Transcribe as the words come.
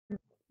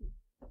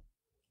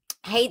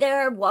Hey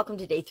there, welcome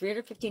to day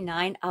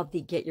 359 of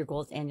the Get Your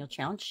Goals Annual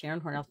Challenge.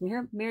 Sharon Horne-Ellstrom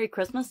here. Merry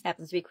Christmas.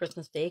 Happens to be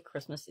Christmas Day.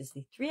 Christmas is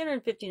the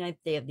 359th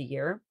day of the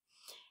year.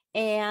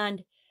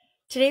 And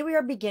today we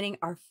are beginning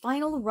our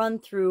final run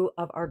through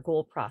of our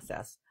goal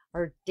process,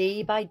 our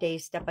day-by-day,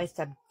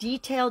 step-by-step,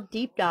 detailed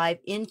deep dive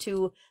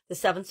into the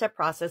 7-step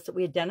process that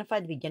we identified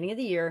at the beginning of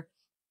the year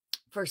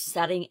for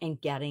setting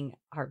and getting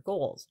our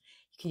goals.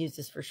 You can use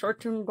this for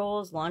short-term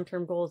goals,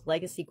 long-term goals,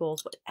 legacy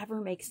goals, whatever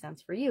makes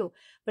sense for you.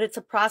 But it's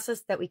a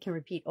process that we can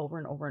repeat over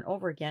and over and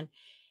over again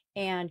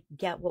and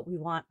get what we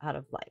want out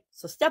of life.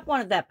 So step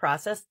one of that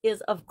process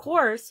is, of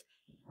course,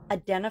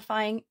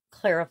 identifying,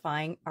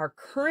 clarifying our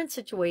current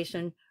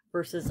situation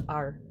versus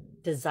our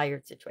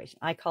desired situation.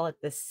 I call it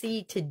the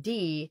C to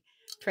D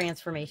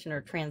transformation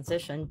or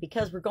transition,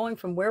 because we're going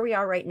from where we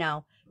are right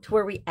now to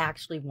where we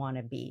actually want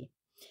to be.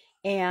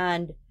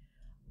 And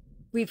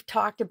we've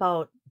talked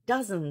about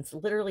dozens,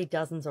 literally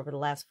dozens over the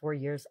last 4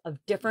 years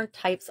of different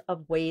types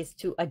of ways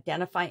to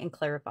identify and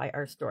clarify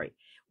our story.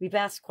 We've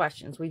asked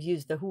questions. We've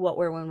used the who, what,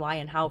 where, when, why,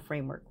 and how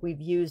framework. We've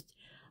used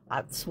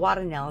SWOT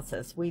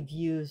analysis. We've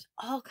used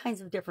all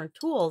kinds of different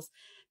tools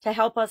to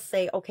help us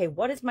say, okay,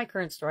 what is my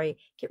current story?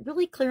 Get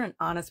really clear and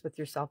honest with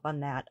yourself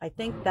on that. I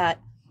think that,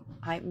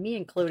 me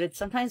included,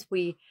 sometimes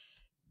we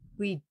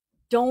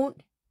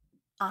don't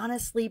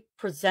honestly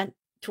present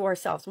to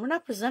ourselves. We're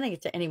not presenting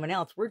it to anyone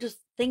else. We're just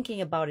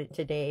thinking about it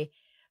today.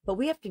 But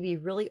we have to be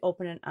really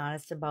open and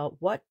honest about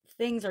what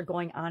things are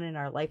going on in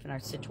our life and our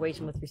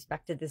situation with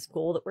respect to this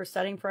goal that we're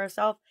setting for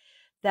ourselves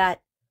that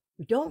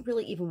we don't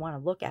really even want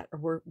to look at,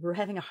 or we're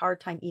having a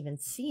hard time even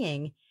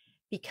seeing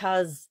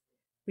because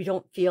we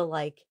don't feel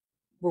like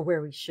we're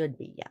where we should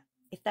be yet,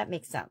 if that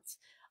makes sense.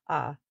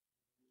 I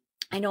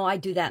know I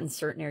do that in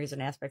certain areas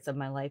and aspects of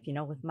my life. You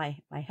know, with my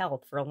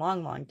health for a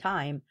long, long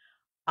time,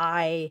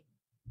 I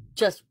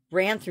just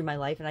ran through my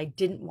life and I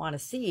didn't want to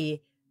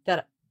see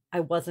that I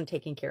wasn't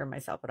taking care of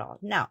myself at all.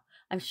 Now,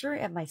 I'm sure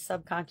at my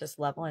subconscious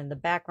level, in the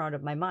background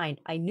of my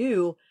mind, I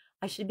knew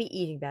I should be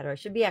eating better. I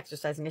should be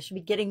exercising. I should be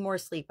getting more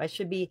sleep. I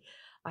should be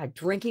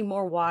drinking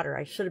more water.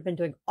 I should have been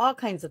doing all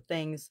kinds of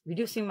things,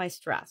 reducing my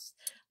stress,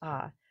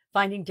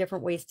 finding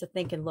different ways to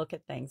think and look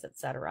at things,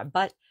 etc.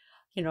 But,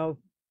 you know,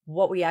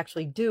 what we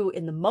actually do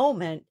in the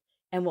moment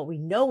and what we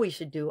know we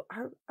should do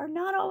are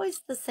not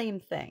always the same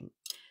thing.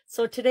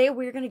 So today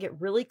we're going to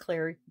get really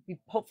clear.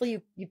 Hopefully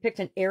you picked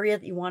an area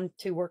that you wanted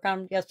to work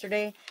on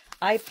yesterday.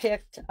 I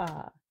picked,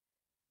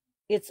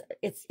 it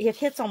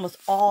hits almost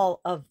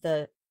all of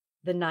the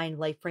 9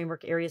 life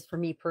framework areas for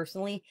me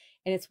personally.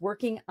 And it's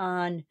working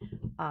on,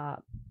 I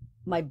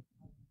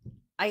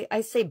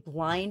say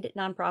blind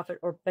nonprofit,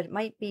 but it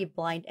might be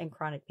blind and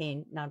chronic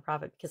pain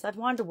nonprofit, because I've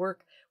wanted to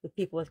work with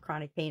people with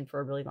chronic pain for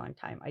a really long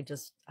time. I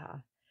just,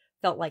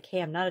 felt like,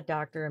 hey, I'm not a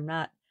doctor. I'm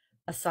not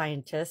a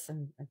scientist,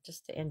 and I'm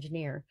just an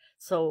engineer.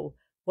 So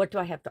what do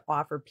I have to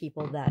offer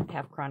people that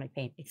have chronic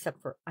pain,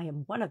 except for I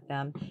am one of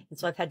them. And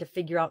so I've had to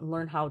figure out and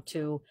learn how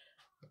to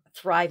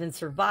thrive and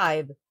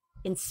survive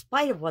in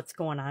spite of what's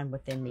going on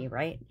within me,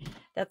 right?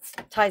 That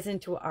ties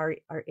into our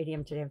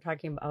idiom today. I'm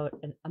talking about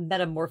a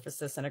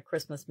metamorphosis and a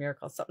Christmas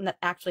miracle, something that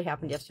actually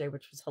happened yesterday,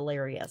 which was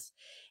hilarious.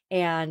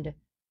 And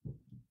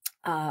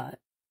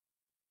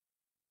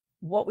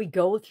what we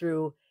go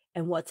through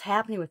and what's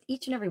happening with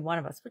each and every one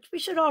of us, which we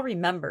should all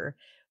remember,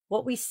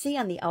 what we see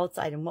on the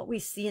outside and what we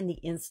see in the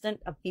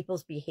instant of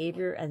people's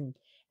behavior and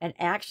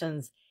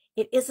actions,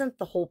 it isn't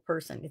the whole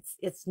person.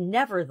 It's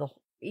never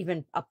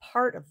even a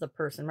part of the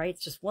person, right?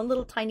 It's just one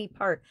little tiny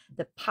part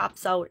that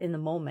pops out in the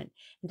moment.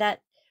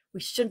 That we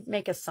shouldn't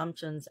make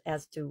assumptions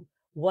as to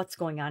what's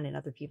going on in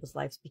other people's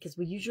lives, because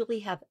we usually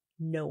have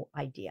no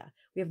idea.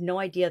 We have no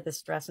idea the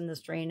stress and the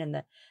strain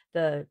and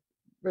the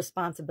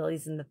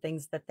responsibilities and the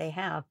things that they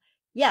have,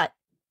 yet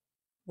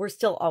we're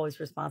still always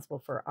responsible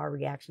for our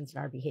reactions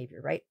and our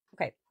behavior, right?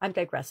 Okay, I'm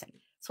digressing.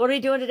 So what are we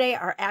doing today?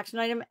 Our action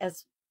item,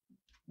 as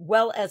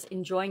well as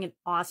enjoying an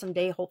awesome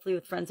day, hopefully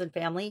with friends and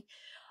family,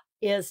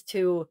 is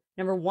to,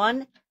 number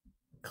one,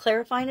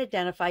 clarify and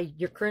identify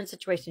your current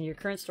situation, your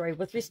current story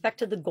with respect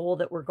to the goal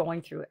that we're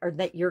going through, or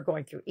that you're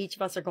going through. Each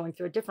of us are going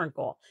through a different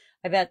goal.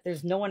 I bet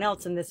there's no one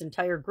else in this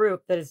entire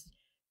group that is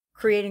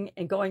creating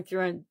and going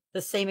through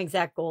the same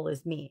exact goal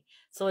as me.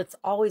 So it's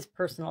always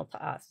personal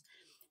to us.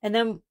 And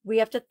then we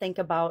have to think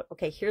about,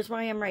 okay, here's where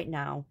I am right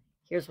now.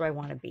 Here's where I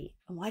want to be.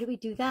 And why do we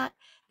do that?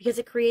 Because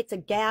it creates a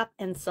gap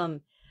and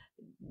some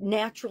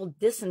natural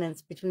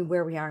dissonance between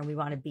where we are and we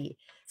want to be.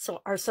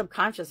 So our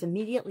subconscious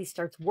immediately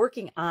starts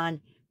working on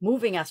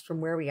moving us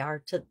from where we are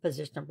to the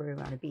position of where we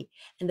want to be.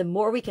 And the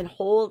more we can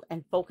hold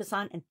and focus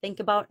on and think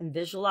about and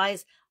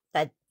visualize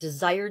that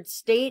desired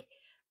state,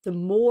 the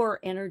more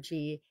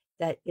energy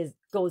that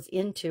goes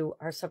into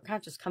our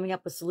subconscious, coming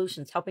up with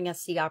solutions, helping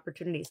us see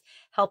opportunities,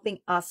 helping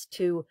us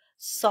to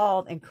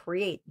solve and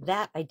create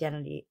that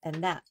identity and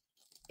that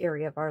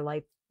area of our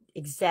life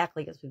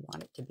exactly as we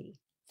want it to be.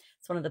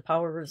 It's one of the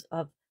powers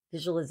of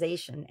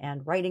visualization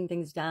and writing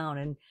things down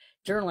and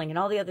journaling and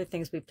all the other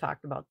things we've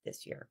talked about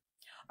this year.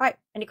 All right,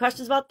 any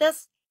questions about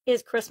this? It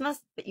is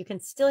Christmas, but you can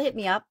still hit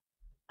me up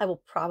I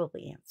will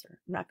probably answer.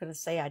 I'm not going to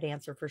say I'd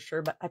answer for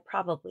sure, but I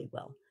probably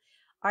will.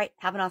 All right.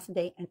 Have an awesome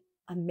day and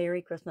a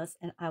Merry Christmas.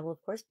 And I will,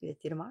 of course, be with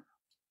you tomorrow.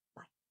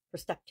 Bye. For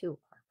step 2.